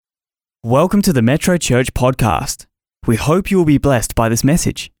Welcome to the Metrochurch podcast. We hope you will be blessed by this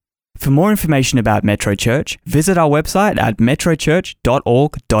message. For more information about Metrochurch, visit our website at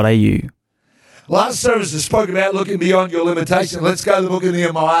metrochurch.org.au. Last service I spoke about looking beyond your limitation. Let's go to the book of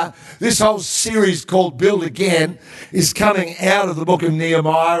Nehemiah. This whole series called Build Again is coming out of the book of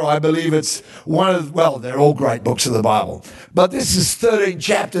Nehemiah. I believe it's they're all great books of the Bible. But this is 13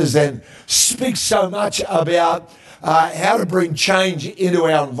 chapters and speaks so much about how to bring change into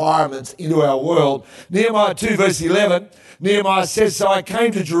our environments, into our world. Nehemiah 2 verse 11, Nehemiah says, "So I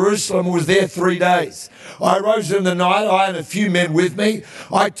came to Jerusalem and was there 3 days. I arose in the night, I and a few men with me.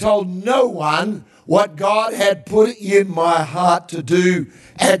 I told no one what God had put in my heart to do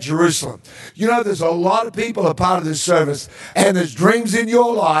at Jerusalem." You know, there's a lot of people a part of this service, and there's dreams in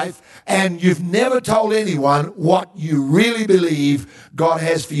your life, and you've never told anyone what you really believe God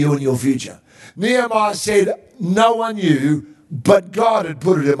has for you in your future. Nehemiah said, no one knew, but God had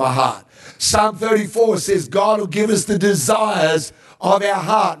put it in my heart. Psalm 34 says God will give us the desires of our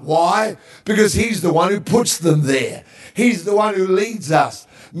heart. Why? Because He's the one who puts them there. He's the one who leads us.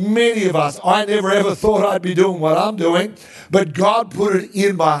 Many of us, I never ever thought I'd be doing what I'm doing, but God put it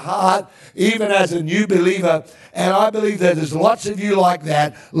in my heart, even as a new believer. And I believe that there's lots of you like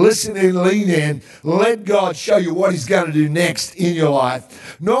that. Listen in, lean in. Let God show you what He's going to do next in your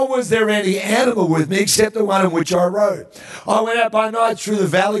life. Nor was there any animal with me except the one in which I rode. I went out by night through the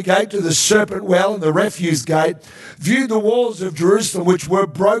valley gate to the serpent well and the refuse gate, viewed the walls of Jerusalem, which were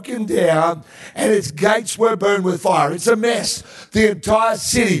broken down, and its gates were burned with fire. It's a mess. The entire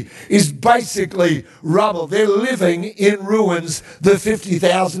city is basically rubble. They're living in ruins, the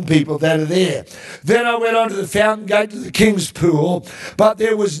 50,000 people that are there. Then I went on to the fountain gate to the king's pool, but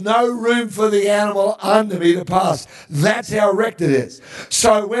there was no room for the animal under me to pass. That's how wrecked it is.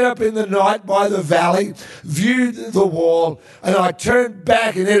 So I went up in the night by the valley, viewed the wall, and I turned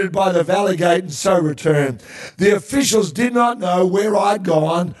back and entered by the valley gate and so returned. The officials did not know where I'd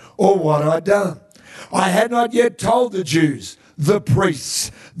gone or what I'd done. I had not yet told the Jews, the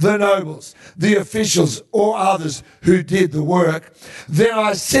priests, the nobles, the officials, or others who did the work. Then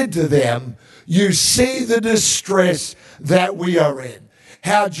I said to them, "You see the distress that we are in,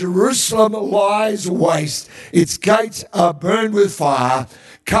 how Jerusalem lies waste, its gates are burned with fire.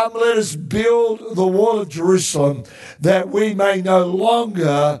 Come, let us build the wall of Jerusalem, that we may no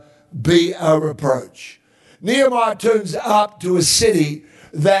longer be a reproach." Nehemiah turns up to a city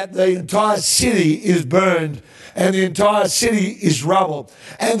that the entire city is burned and the entire city is rubble.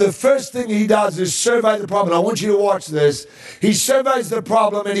 And the first thing he does is survey the problem. I want you to watch this. He surveys the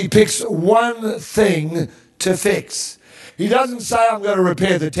problem and he picks one thing to fix. He doesn't say, "I'm going to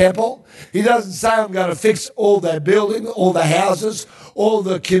repair the temple." He doesn't say, "I'm going to fix all their building, all the houses, all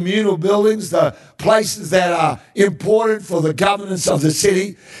the communal buildings, the places that are important for the governance of the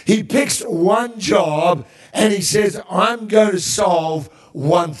city." He picks one job and he says, "I'm going to solve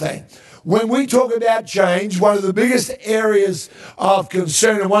one thing." When we talk about change, one of the biggest areas of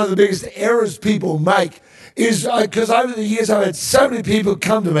concern and one of the biggest errors people make is because over the years I've had so many people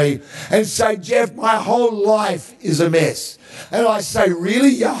come to me and say, "Geoff, my whole life is a mess." And I say, "Really?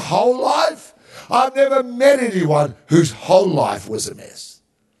 Your whole life?" I've never met anyone whose whole life was a mess.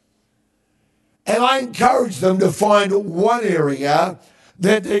 And I encourage them to find one area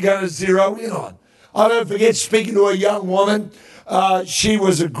that they're going to zero in on. I'll never forget speaking to a young woman. She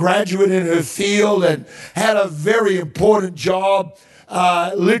was a graduate in her field and had a very important job,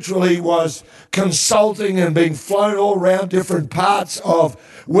 literally was consulting and being flown all around different parts of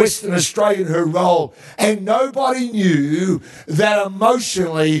Western Australia in her role. And nobody knew that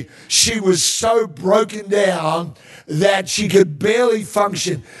emotionally she was so broken down that she could barely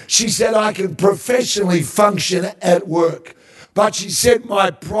function. She said, "I can professionally function at work." But she said, "My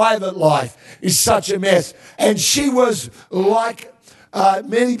private life is such a mess." And she was like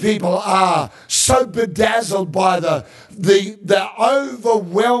many people are, so bedazzled by the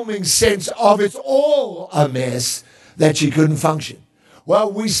overwhelming sense of it's all a mess that she couldn't function.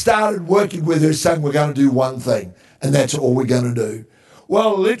 Well, we started working with her saying we're going to do one thing, and that's all we're going to do.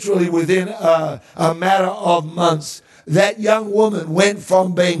 Well, literally within a matter of months, that young woman went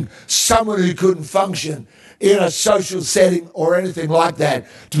from being someone who couldn't function in a social setting or anything like that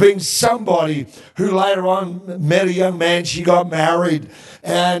to being somebody who later on met a young man, she got married,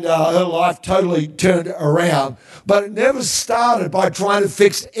 and her life totally turned around. But it never started by trying to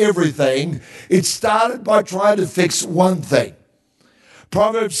fix everything. It started by trying to fix one thing.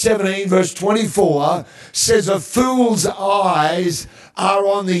 Proverbs 17 verse 24 says, "A fool's eyes are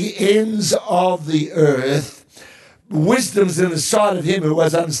on the ends of the earth, wisdom's in the sight of him who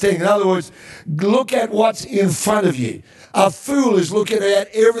has understanding. In other words, look at what's in front of you. A fool is looking at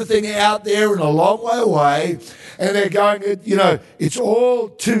everything out there and a long way away, and they're going, it's all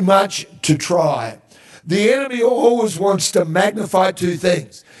too much to try. The enemy always wants to magnify two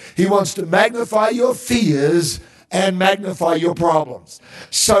things. He wants to magnify your fears and magnify your problems.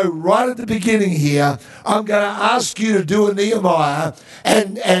 So right at the beginning here, I'm going to ask you to do a Nehemiah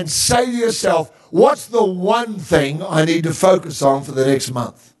and say to yourself, what's the one thing I need to focus on for the next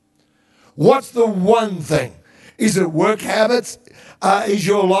month? What's the one thing? Is it work habits? Is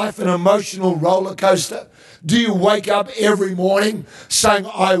your life an emotional roller coaster? Do you wake up every morning saying,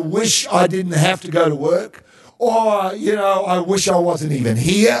 I wish I didn't have to go to work? Or, I wish I wasn't even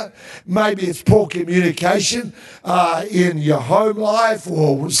here. Maybe it's poor communication in your home life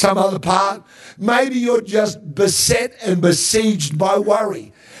or some other part. Maybe you're just beset and besieged by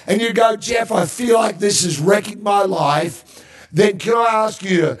worry. And you go, Geoff, I feel like this is wrecking my life. Then can I ask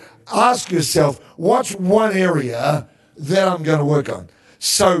you to ask yourself, what's one area that I'm going to work on?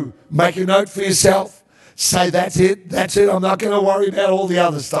 So make a note for yourself. Say, that's it. I'm not going to worry about all the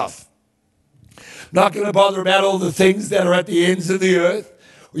other stuff. Not going to bother about all the things that are at the ends of the earth.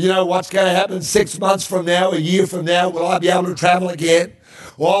 What's going to happen 6 months from now, a year from now? Will I be able to travel again?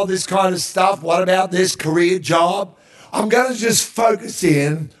 All this kind of stuff. What about this career, job? I'm going to just focus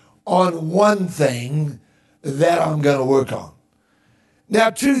in on one thing that I'm going to work on.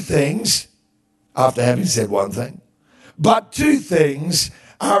 Now, two things, after having said one thing, but two things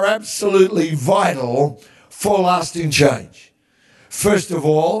are absolutely vital for lasting change. First of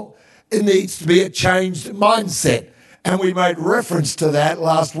all, it needs to be a changed mindset. And we made reference to that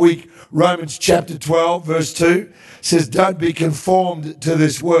last week. Romans chapter 12, verse 2 says, don't be conformed to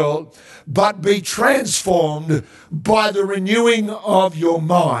this world, but be transformed by the renewing of your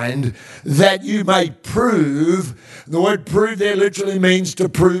mind, that you may prove. The word prove there literally means to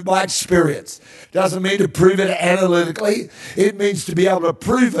prove by experience. Doesn't mean to prove it analytically. It means to be able to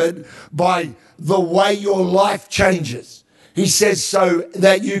prove it by the way your life changes. He says so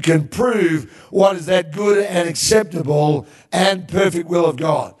that you can prove what is that good and acceptable and perfect will of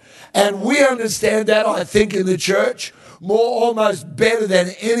God. And we understand that, I think, in the church almost better than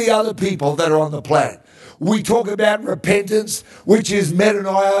any other people that are on the planet. We talk about repentance, which is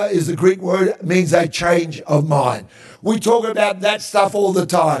metanoia, is the Greek word, means a change of mind. We talk about that stuff all the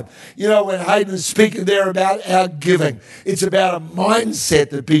time. When Hayden is speaking there about our giving, it's about a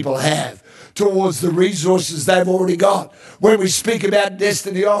mindset that people have towards the resources they've already got. When we speak about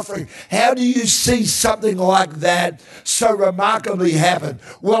destiny offering, how do you see something like that so remarkably happen?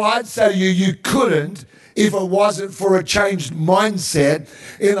 Well, I'd say to you, you couldn't if it wasn't for a changed mindset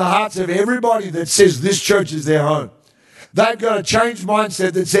in the hearts of everybody that says this church is their home. They've got a changed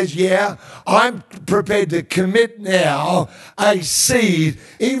mindset that says, yeah, I'm prepared to commit now a seed,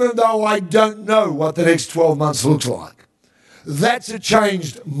 even though I don't know what the next 12 months looks like. That's a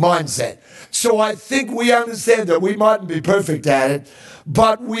changed mindset. So I think we understand that. We mightn't be perfect at it,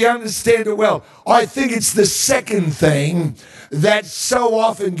 but we understand it well. I think it's the second thing that so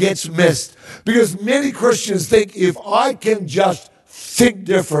often gets missed, because many Christians think, if I can just think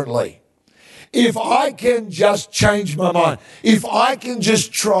differently, if I can just change my mind, if I can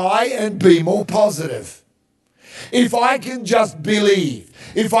just try and be more positive, if I can just believe,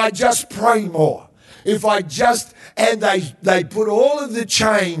 if I just pray more, if I just, and they put all of the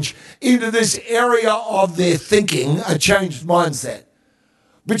change into this area of their thinking, a changed mindset.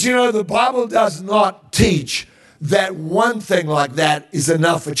 But the Bible does not teach that one thing like that is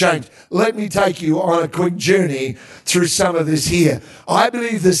enough for change. Let me take you on a quick journey through some of this here. I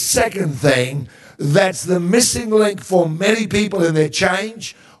believe the second thing that's the missing link for many people in their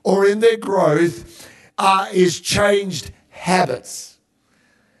change or in their growth is changed habits.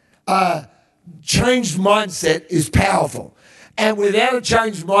 Changed mindset is powerful. And without a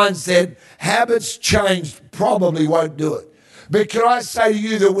changed mindset, habits changed probably won't do it. But can I say to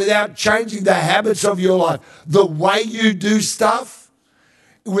you that without changing the habits of your life, the way you do stuff,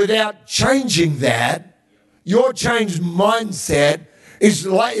 without changing that, your changed mindset is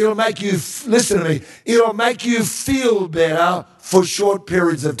like, it'll make you, listen to me, it'll make you feel better for short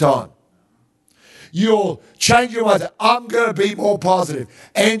periods of time. You'll change your mindset. I'm going to be more positive.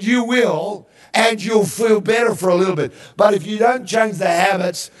 And you will, and you'll feel better for a little bit. But if you don't change the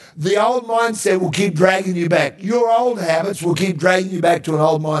habits, the old mindset will keep dragging you back. Your old habits will keep dragging you back to an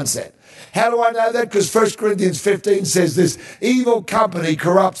old mindset. How do I know that? Because 1 Corinthians 15 says this, evil company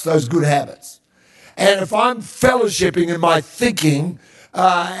corrupts those good habits. And if I'm fellowshipping in my thinking,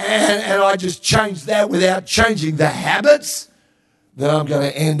 and I just change that without changing the habits, then I'm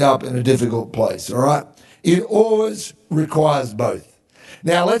going to end up in a difficult place, all right? It always requires both.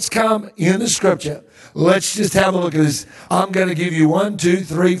 Now let's come in the scripture. Let's just have a look at this. I'm going to give you 1, 2,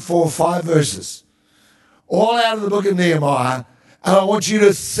 3, 4, 5 verses, all out of the book of Nehemiah, and I want you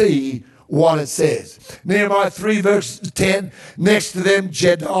to see what it says. Nehemiah 3 verse 10, next to them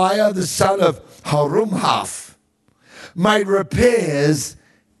Jediah the son of Harumhaph made repairs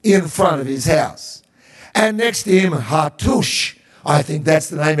in front of his house. And next to him Hattush, I think that's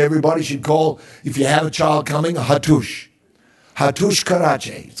the name everybody should call, if you have a child coming, Hattush. Hattush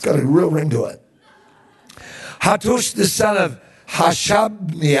Karachi. It's got a real ring to it. Hattush the son of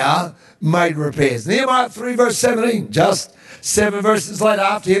Hashabniah made repairs. Nehemiah 3 verse 17, just 7 verses later,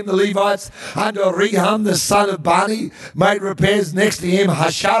 after him the Levites under Rehum the son of Bani made repairs. Next to him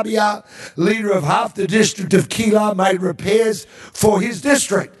Hashabiah, leader of half the district of Keilah, made repairs for his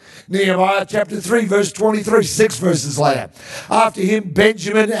district. Nehemiah chapter 3 verse 23, 6 verses later. After him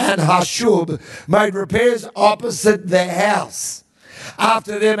Benjamin and Hashub made repairs opposite their house.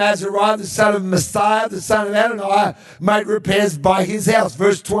 After them, Azariah, the son of Messiah, the son of Adonai, made repairs by his house.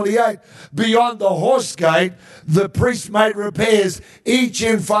 Verse 28, beyond the horse gate, the priest made repairs, each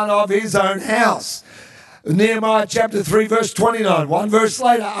in front of his own house. Nehemiah chapter 3 verse 29, 1 verse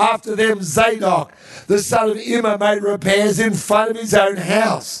later, after them Zadok the son of Immer made repairs in front of his own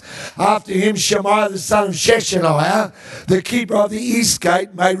house. After him Shemaiah the son of Shechaniah, the keeper of the east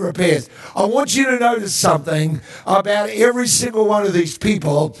gate, made repairs. I want you to notice something about every single one of these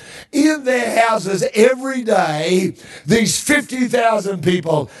people. In their houses every day, these 50,000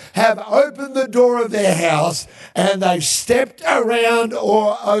 people have opened the door of their house and they've stepped around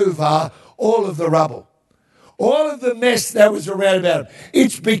or over all of the rubble. All of the mess that was around about them.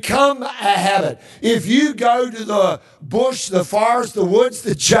 It's become a habit. If you go to the bush, the forest, the woods,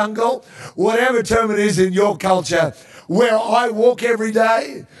 the jungle, whatever term it is in your culture, where I walk every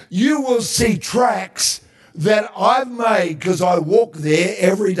day, you will see tracks that I've made because I walk there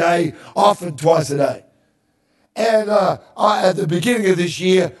every day, often twice a day. And at the beginning of this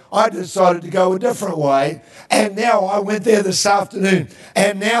year, I decided to go a different way. And now I went there this afternoon.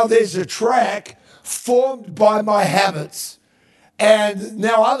 And now there's a track formed by my habits, and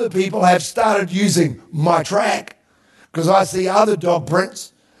now other people have started using my track because I see other dog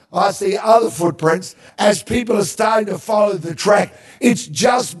prints, I see other footprints as people are starting to follow the track. It's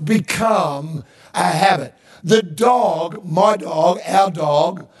just become a habit. The dog, my dog, our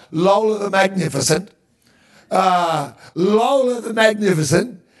dog, Lola the Magnificent, now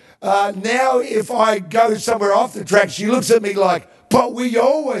if I go somewhere off the track, she looks at me like, but we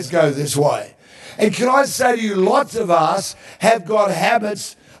always go this way. And can I say to you, lots of us have got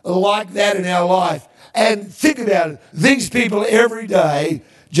habits like that in our life. And think about it. These people every day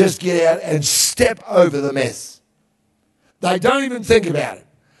just get out and step over the mess. They don't even think about it.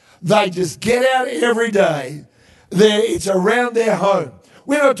 They just get out every day. It's around their home.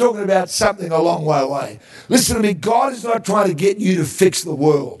 We're not talking about something a long way away. Listen to me. God is not trying to get you to fix the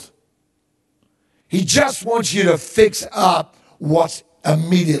world. He just wants you to fix up what's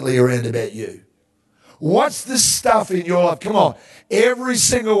immediately around about you. What's the stuff in your life? Come on, every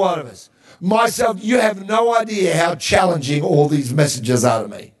single one of us. Myself, you have no idea how challenging all these messages are to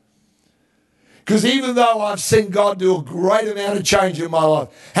me. Because even though I've seen God do a great amount of change in my life,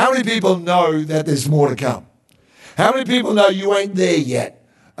 how many people know that there's more to come? How many people know you ain't there yet?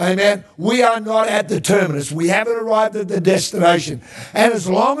 Amen. We are not at the terminus. We haven't arrived at the destination. And as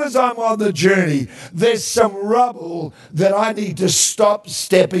long as I'm on the journey, there's some rubble that I need to stop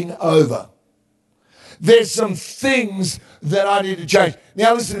stepping over. There's some things that I need to change.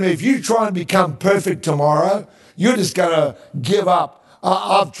 Now listen to me, if you try and become perfect tomorrow, you're just going to give up.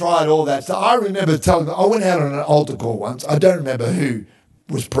 I've tried all that. So I remember I went out on an altar call once. I don't remember who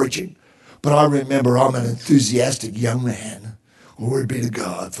was preaching, but I remember I'm an enthusiastic young man. Glory be to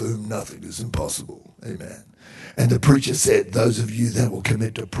God, for whom nothing is impossible. Amen. And the preacher said, those of you that will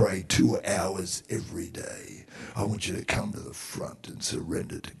commit to pray 2 hours every day, I want you to come to the front and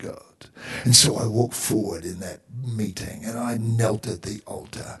surrender to God. And so I walked forward in that meeting and I knelt at the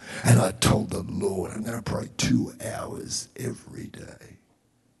altar and I told the Lord, I'm going to pray 2 hours every day.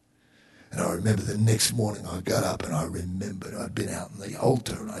 And I remember the next morning I got up and I remembered I'd been out on the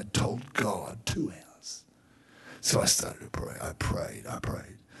altar and I'd told God 2 hours. So I started to pray. I prayed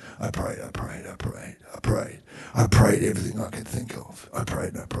everything I could think of. I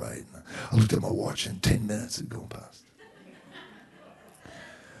prayed. I looked at my watch and 10 minutes had gone past.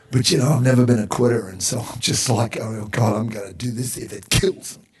 But I've never been a quitter, and so I'm just like, oh God, I'm going to do this if it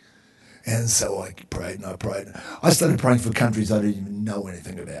kills me. And so I prayed and I prayed. I started praying for countries I didn't even know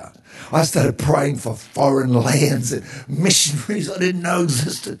anything about. I started praying for foreign lands and missionaries I didn't know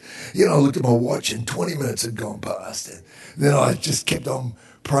existed. You know, I looked at my watch and 20 minutes had gone past. And then I just kept on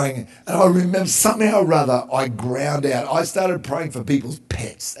praying. And I remember somehow or other I ground out. I started praying for people's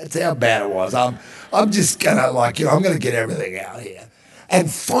pets. That's how bad it was. I'm just going to I'm going to get everything out here. And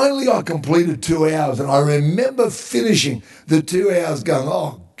finally I completed 2 hours. And I remember finishing the 2 hours going,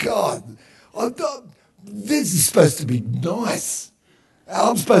 oh, God, this is supposed to be nice.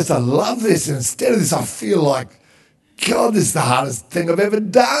 I'm supposed to love this. And instead of this, I feel like, God, this is the hardest thing I've ever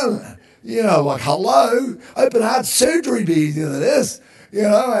done. You know, like, hello, open heart surgery would be easier than this. You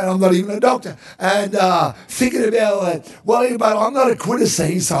know, and I'm not even a doctor. And thinking about that, well, but I'm not a quitter,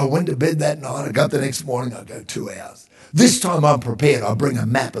 see, so I went to bed that night. I got up the next morning, I go 2 hours. This time I'm prepared. I bring a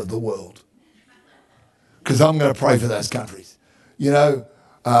map of the world because I'm going to pray for those countries. You know,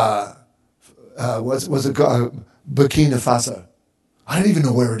 was it called Burkina Faso? I don't even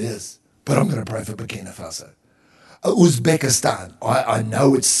know where it is, but I'm going to pray for Burkina Faso. Uzbekistan, I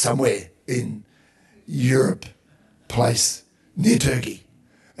know it's somewhere in Europe, place near Turkey,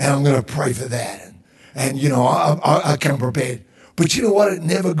 and I'm going to pray for that. And you know, I come prepared. But you know what? It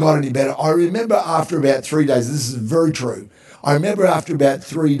never got any better. I remember after about 3 days, this is very true. I remember after about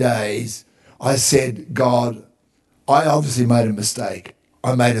 3 days, I said, God, I obviously made a mistake.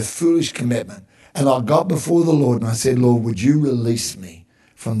 I made a foolish commitment. And I got before the Lord and I said, Lord, would you release me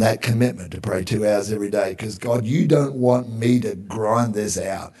from that commitment to pray 2 hours every day? Because, God, you don't want me to grind this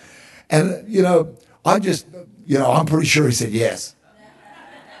out. And, you know, I'm pretty sure he said yes.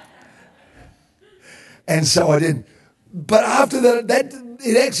 And so I didn't. But after that,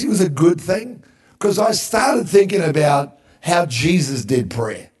 it actually was a good thing because I started thinking about how Jesus did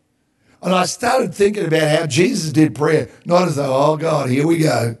prayer. And I started thinking about how Jesus did prayer, not as though, oh, God, here we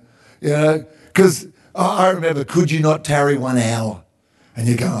go. You know, because I remember, could you not tarry 1 hour? And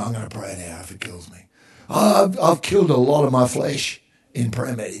you go, oh, I'm going to pray an hour if it kills me. I've killed a lot of my flesh in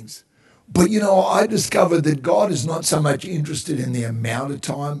prayer meetings. But, you know, I discovered that God is not so much interested in the amount of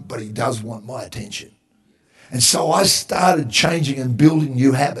time, but he does want my attention. And so I started changing and building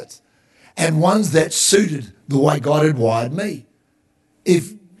new habits and ones that suited the way God had wired me.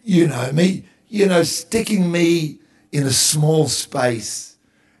 If you know me, you know, sticking me in a small space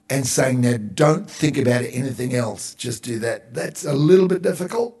and saying, now don't think about anything else, just do that. That's a little bit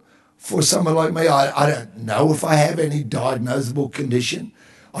difficult for someone like me. I don't know if I have any diagnosable condition.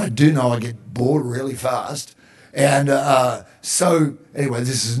 I do know I get bored really fast. And so anyway,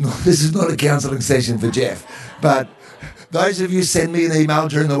 this is not a counselling session for Geoff, but those of you send me an email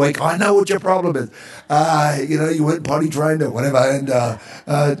during the week, I know what your problem is. You know, you weren't potty trained or whatever,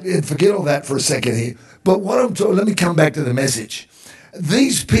 and forget all that for a second here. But what I'm talking, let me come back to the message.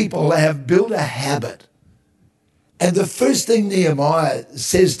 These people have built a habit, and the first thing Nehemiah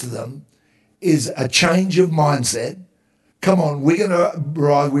says to them is a change of mindset. Come on, we're going to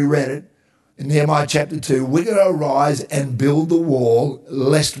rise. We read it. In Nehemiah chapter 2, we're going to arise and build the wall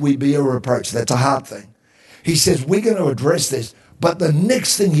lest we be a reproach. That's a hard thing. He says, we're going to address this. But the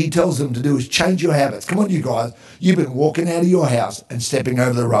next thing he tells them to do is change your habits. Come on, you guys. You've been walking out of your house and stepping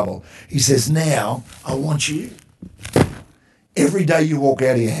over the rubble. He says, now I want you, every day you walk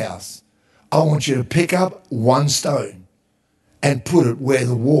out of your house, I want you to pick up one stone and put it where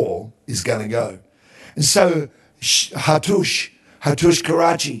the wall is going to go. And so Hatush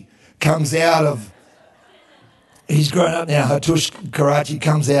Karachi, comes out of, he's grown up now, Hatush Karachi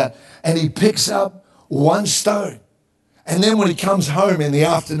comes out and he picks up one stone. And then when he comes home in the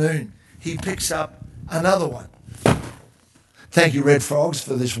afternoon, he picks up another one. Thank you, Red Frogs,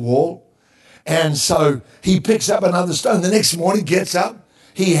 for this wall. And so he picks up another stone. The next morning, gets up,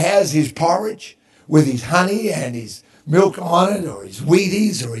 he has his porridge with his honey and his milk on it, or his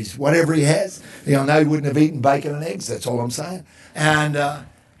Wheaties, or his whatever he has. You know, he wouldn't have eaten bacon and eggs, that's all I'm saying. And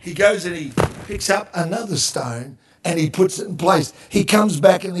he goes and he picks up another stone and he puts it in place. He comes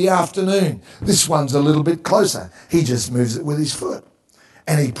back in the afternoon. This one's a little bit closer. He just moves it with his foot.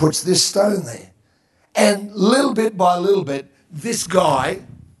 And he puts this stone there. And little bit by little bit, this guy,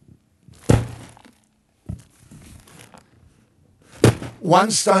 one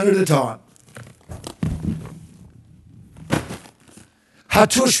stone at a time,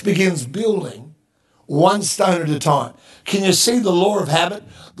 Hatush begins building one stone at a time. Can you see the law of habit?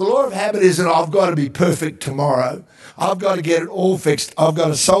 The law of habit isn't, I've got to be perfect tomorrow. I've got to get it all fixed. I've got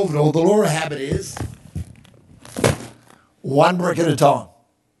to solve it all. The law of habit is one brick at a time.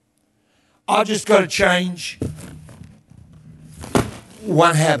 I've just got to change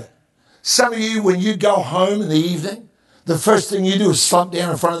one habit. Some of you, when you go home in the evening, the first thing you do is slump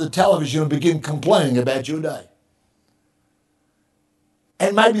down in front of the television and begin complaining about your day.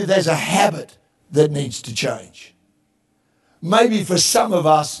 And maybe there's a habit that needs to change. Maybe for some of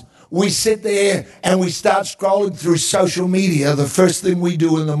us, we sit there and we start scrolling through social media the first thing we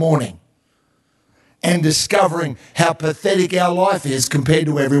do in the morning and discovering how pathetic our life is compared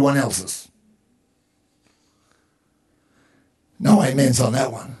to everyone else's. No amens on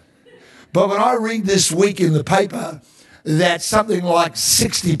that one. But when I read this week in the paper that something like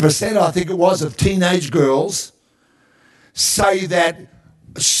 60%, I think it was, of teenage girls say that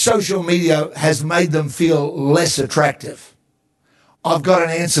social media has made them feel less attractive, I've got an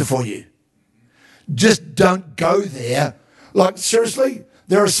answer for you. Just don't go there. Like, seriously,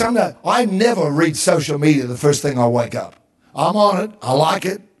 there are some that I never read social media the first thing I wake up. I'm on it. I like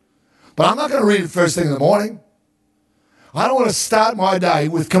it. But I'm not going to read it first thing in the morning. I don't want to start my day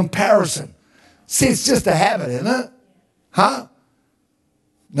with comparison. See, it's just a habit, isn't it? Huh?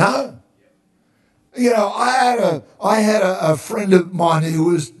 No? You know, I had a friend of mine who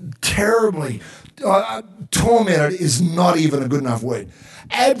was terribly, tormented is not even a good enough word,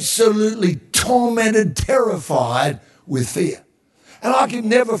 absolutely tormented, terrified with fear. And I could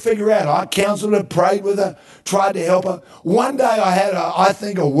never figure out. I counseled her, prayed with her, tried to help her. One day I had,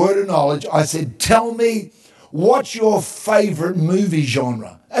 a word of knowledge. I said, tell me, what's your favourite movie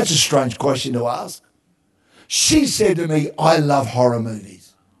genre? That's a strange question to ask. She said to me, I love horror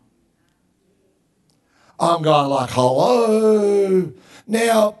movies. I'm going like, hello.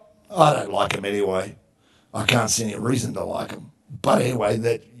 Now, I don't like them anyway. I can't see any reason to like them. But anyway,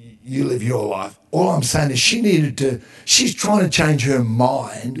 that you live your life. All I'm saying is she's trying to change her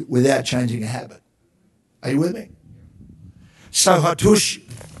mind without changing a habit. Are you with me? So Hatush,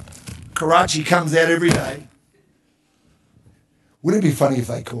 Karachi comes out every day. Wouldn't it be funny if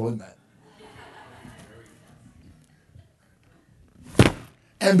they call him that?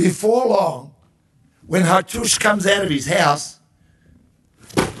 And before long, when Hatush comes out of his house,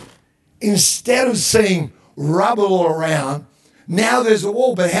 instead of seeing rubble all around, now there's a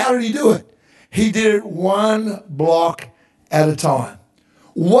wall. But how did he do it? He did it one block at a time.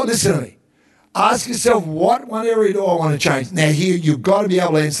 Listen to me. Ask yourself, what one area do I want to change? Now here, you've got to be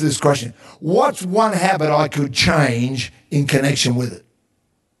able to answer this question. What's one habit I could change in connection with it?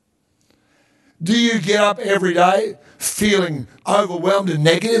 Do you get up every day feeling overwhelmed and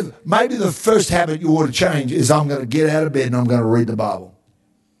negative? Maybe the first habit you ought to change is I'm going to get out of bed and I'm going to read the Bible.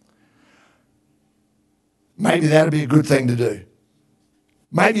 Maybe that'd be a good thing to do.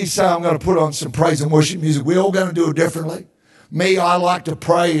 Maybe you say, I'm going to put on some praise and worship music. We're all going to do it differently. Me, I like to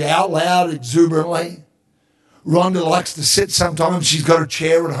pray out loud, exuberantly. Rhonda likes to sit sometimes. She's got a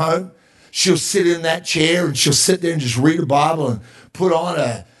chair at home. She'll sit in that chair and she'll sit there and just read the Bible and put on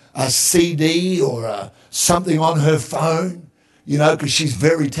a CD or something on her phone, you know, because she's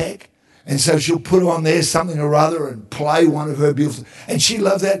very tech. And so she'll put on there something or other and play one of her beautiful. And she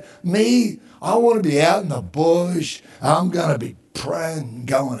loves that. Me, I want to be out in the bush. I'm going to be praying and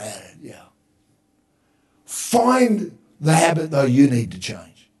going at it. Yeah. Find the habit, though, you need to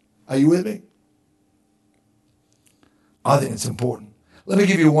change. Are you with me? I think it's important. Let me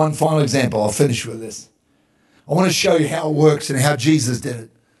give you one final example. I'll finish with this. I want to show you how it works and how Jesus did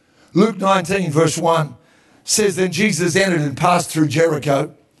it. Luke 19, verse 1 says, Then Jesus entered and passed through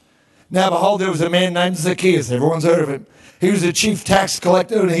Jericho. Now, behold, there was a man named Zacchaeus. Everyone's heard of him. He was a chief tax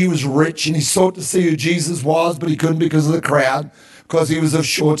collector and he was rich, and he sought to see who Jesus was, but he couldn't because of the crowd, because he was of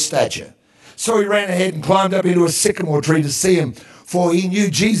short stature. So he ran ahead and climbed up into a sycamore tree to see him, for he knew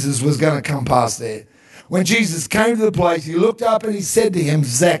Jesus was going to come past there. When Jesus came to the place, he looked up and he said to him,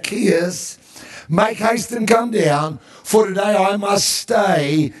 Zacchaeus, make haste and come down, for today I must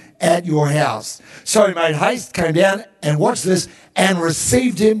stay at your house. So he made haste, came down, and watch this, and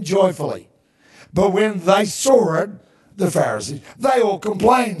received him joyfully. But when they saw it, the Pharisees, they all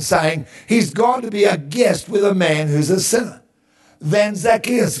complained, saying, he's gone to be a guest with a man who's a sinner. Then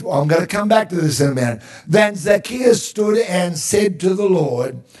Zacchaeus, I'm going to come back to this in a minute. Then Zacchaeus stood and said to the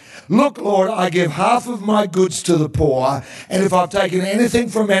Lord, Look, Lord, I give half of my goods to the poor, and if I've taken anything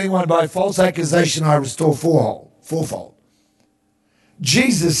from anyone by false accusation, I restore fourfold.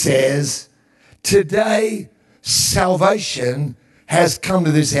 Jesus says, today salvation has come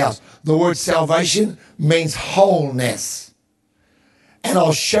to this house. The word salvation means wholeness. And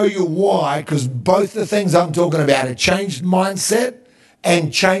I'll show you why, because both the things I'm talking about, a changed mindset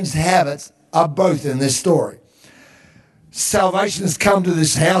and changed habits, are both in this story. Salvation has come to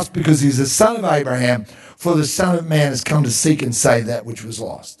this house because he's the son of Abraham, for the Son of Man has come to seek and save that which was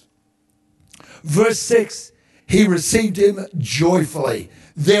lost. Verse 6, he received him joyfully.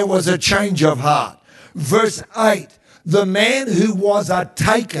 There was a change of heart. Verse 8, The man who was a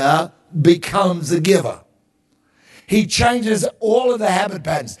taker becomes a giver. He changes all of the habit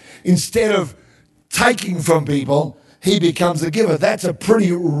patterns. Instead of taking from people, he becomes a giver. That's a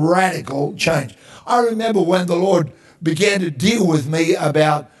pretty radical change. I remember when the Lord began to deal with me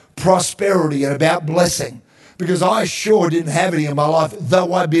about prosperity and about blessing, because I sure didn't have any in my life,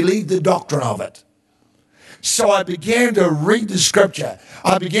 though I believed the doctrine of it. So I began to read the scripture.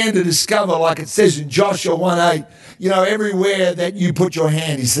 I began to discover, like it says in Joshua 1:8, everywhere that you put your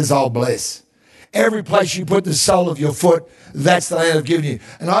hand, he says, I'll bless. Every place you put the sole of your foot, that's the land I've given you.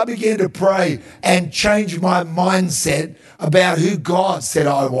 And I began to pray and change my mindset about who God said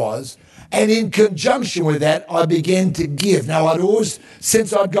I was. And in conjunction with that, I began to give. Now, I'd always,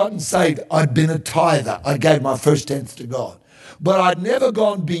 since I'd gotten saved, I'd been a tither. I gave my first tenth to God. But I'd never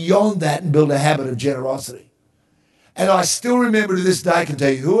gone beyond that and built a habit of generosity. And I still remember to this day, I can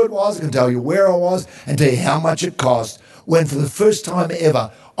tell you who it was, I can tell you where I was, and tell you how much it cost, when for the first time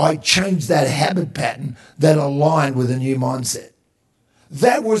ever, I changed that habit pattern that aligned with a new mindset.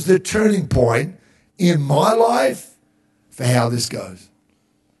 That was the turning point in my life for how this goes.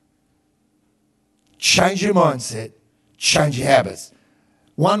 Change your mindset, change your habits.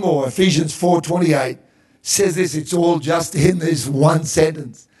 One more, Ephesians 4:28 says this, it's all just in this one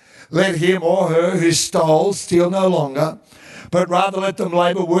sentence. Let him or her who stole steal no longer, but rather let them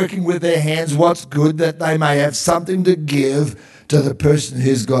labor working with their hands what's good, that they may have something to give to the person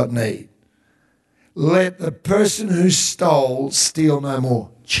who's got need. Let the person who stole steal no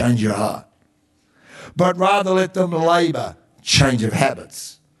more. Change your heart. But rather let them labor, change of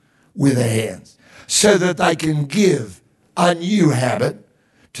habits, with their hands, so that they can give a new habit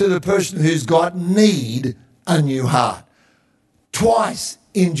to the person who's got need, a new heart. Twice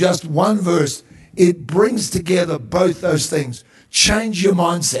in just one verse, it brings together both those things. Change your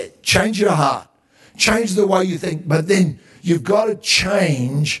mindset, change your heart, change the way you think, but then you've got to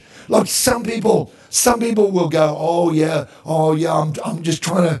change. Like some people will go, oh yeah, I'm just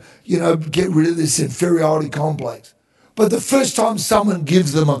trying to, get rid of this inferiority complex. But the first time someone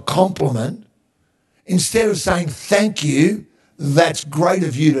gives them a compliment, instead of saying thank you, that's great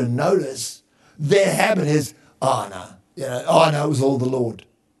of you to notice, their habit is, oh no, it was all the Lord.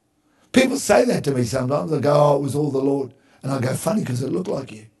 People say that to me sometimes. They go, oh, it was all the Lord. And I go, funny, because it looked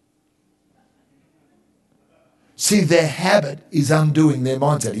like you. See, their habit is undoing their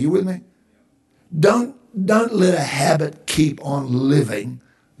mindset. Are you with me? Don't let a habit keep on living.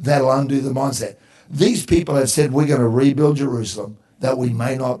 That'll undo the mindset. These people have said, we're going to rebuild Jerusalem that we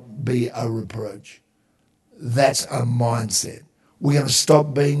may not be a reproach. That's a mindset. We're going to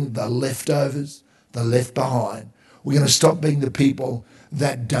stop being the leftovers, the left behind. We're going to stop being the people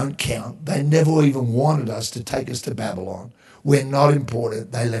that don't count. They never even wanted us to take us to Babylon. We're not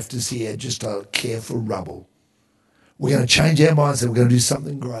important. They left us here just to care for rubble. We're going to change our mindset. We're going to do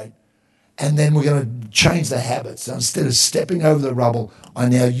something great. And then we're going to change the habits. So instead of stepping over the rubble, I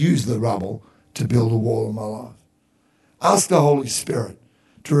now use the rubble to build a wall in my life. Ask the Holy Spirit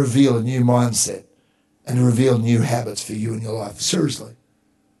to reveal a new mindset and to reveal new habits for you in your life. Seriously.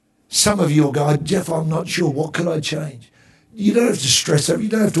 Some of you will go, Geoff, I'm not sure. What could I change? You don't have to stress over. You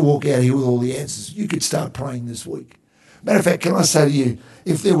don't have to walk out here with all the answers. You could start praying this week. Matter of fact, can I say to you,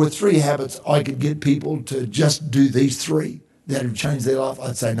 if there were 3 habits I could get people to just do these 3 that have changed their life,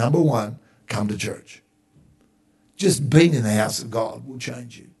 I'd say, number 1, come to church. Just being in the house of God will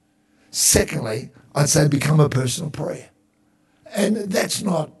change you. Secondly, I'd say become a personal prayer. And that's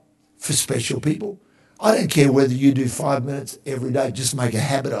not for special people. I don't care whether you do 5 minutes every day, just make a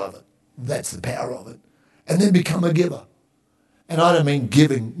habit of it. That's the power of it. And then become a giver. And I don't mean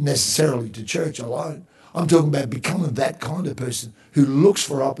giving necessarily to church alone. I'm talking about becoming that kind of person who looks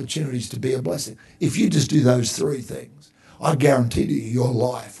for opportunities to be a blessing. If you just do those 3 things, I guarantee to you your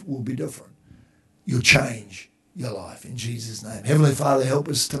life will be different. You'll change your life in Jesus' name. Heavenly Father, help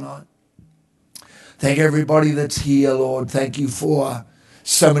us tonight. Thank everybody that's here, Lord. Thank you for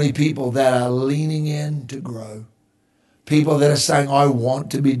so many people that are leaning in to grow. People that are saying, I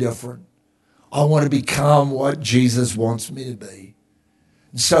want to be different. I want to become what Jesus wants me to be.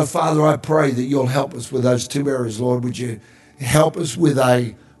 And so, Father, I pray that you'll help us with those 2 areas, Lord. Would you help us with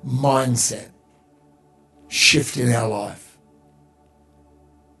a mindset shift in our life?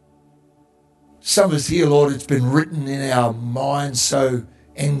 Some of us here, Lord, it's been written in our minds, so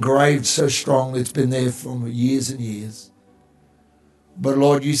engraved so strongly. It's been there for years and years. But,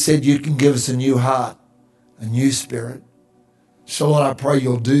 Lord, you said you can give us a new heart, a new spirit. So, Lord, I pray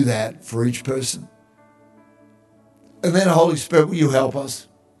you'll do that for each person. And then, Holy Spirit, will you help us?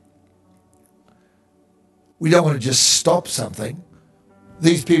 We don't want to just stop something.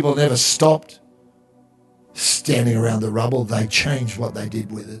 These people never stopped standing around the rubble. They changed what they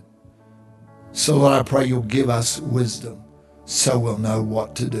did with it. So Lord, I pray you'll give us wisdom so we'll know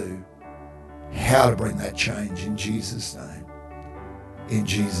what to do, how to bring that change in Jesus' name. In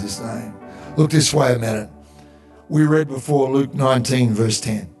Jesus' name. Look this way a minute. We read before Luke 19, verse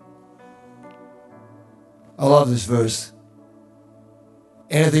 10. I love this verse.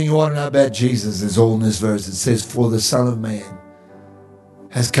 Anything you want to know about Jesus is all in this verse. It says, for the Son of Man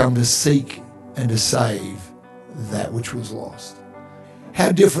has come to seek and to save that which was lost.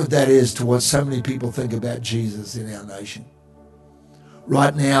 How different that is to what so many people think about Jesus in our nation.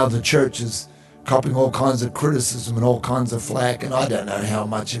 Right now, the church is copying all kinds of criticism and all kinds of flack, and I don't know how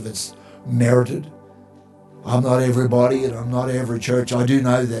much of it's merited. I'm not everybody, and I'm not every church. I do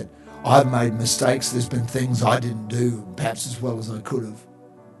know that I've made mistakes. There's been things I didn't do, perhaps as well as I could have.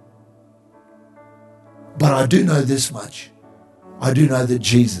 But I do know this much. I do know that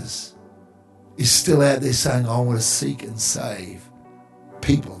Jesus is still out there saying, I want to seek and save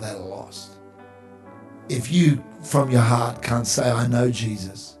people that are lost. If you from your heart can't say, I know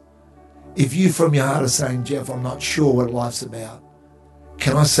Jesus, if you from your heart are saying, Geoff, I'm not sure what life's about,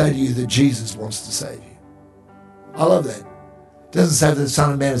 can I say to you that Jesus wants to save you? I love that. It doesn't say that the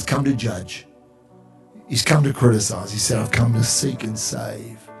Son of Man has come to judge. He's come to criticize. He said, I've come to seek and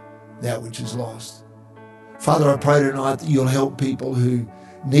save that which is lost. Father, I pray tonight that you'll help people who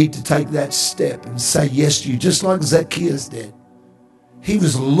need to take that step and say yes to you, just like Zacchaeus did. He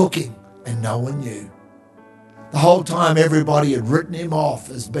was looking and no one knew. The whole time everybody had written him off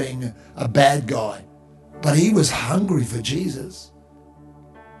as being a bad guy, but he was hungry for Jesus.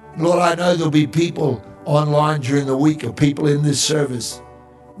 Lord, I know there'll be people online during the week, or people in this service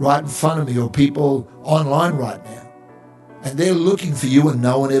right in front of me, or people online right now, and they're looking for you and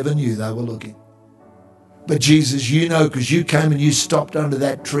no one ever knew they were looking. But Jesus, you know, because you came and you stopped under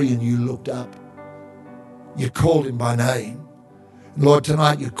that tree and you looked up. You called him by name. Lord,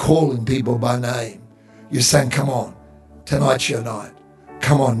 tonight you're calling people by name. You're saying, come on, tonight's your night.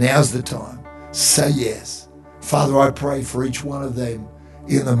 Come on, now's the time. Say yes. Father, I pray for each one of them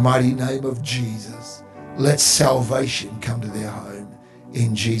in the mighty name of Jesus. Let salvation come to their home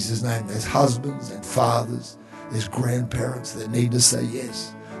in Jesus' name. There's husbands and fathers. There's grandparents that need to say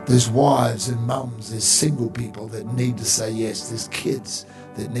yes. There's wives and mums. There's single people that need to say yes. There's kids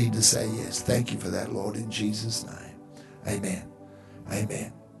that need to say yes. Thank you for that, Lord, in Jesus' name. Amen.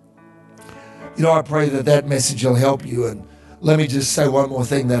 Amen. You know, I pray that that message will help you. And let me just say one more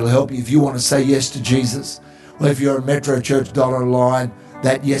thing that'll help you. If you want to say yes to Jesus, well, if you're at metrochurch.online,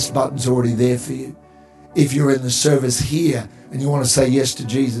 that yes button's already there for you. If you're in the service here and you want to say yes to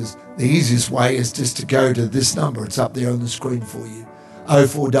Jesus, the easiest way is just to go to this number. It's up there on the screen for you.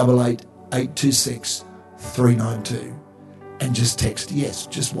 0488 826 392. And just text yes,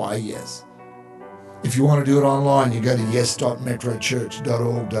 just why yes. If you want to do it online, you go to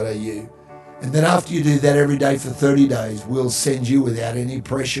yes.metrochurch.org.au. And then after you do that every day for 30 days, we'll send you, without any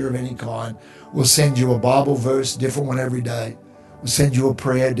pressure of any kind, we'll send you a Bible verse, different one every day. We'll send you a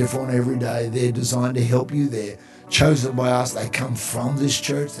prayer, different one every day. They're designed to help you. They're chosen by us. They come from this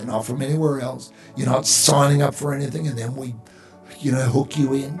church. They're not from anywhere else. You're not signing up for anything and then we, hook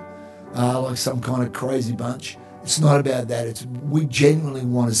you in like some kind of crazy bunch. It's not about that. We genuinely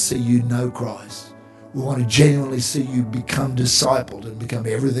want to see you know Christ. We want to genuinely see you become discipled and become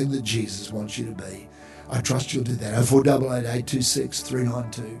everything that Jesus wants you to be. I trust you'll do that. 0488 826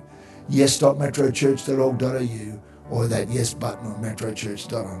 392. yes.metrochurch.org.au or that yes button on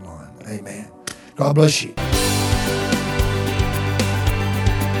metrochurch.online. Amen. God bless you.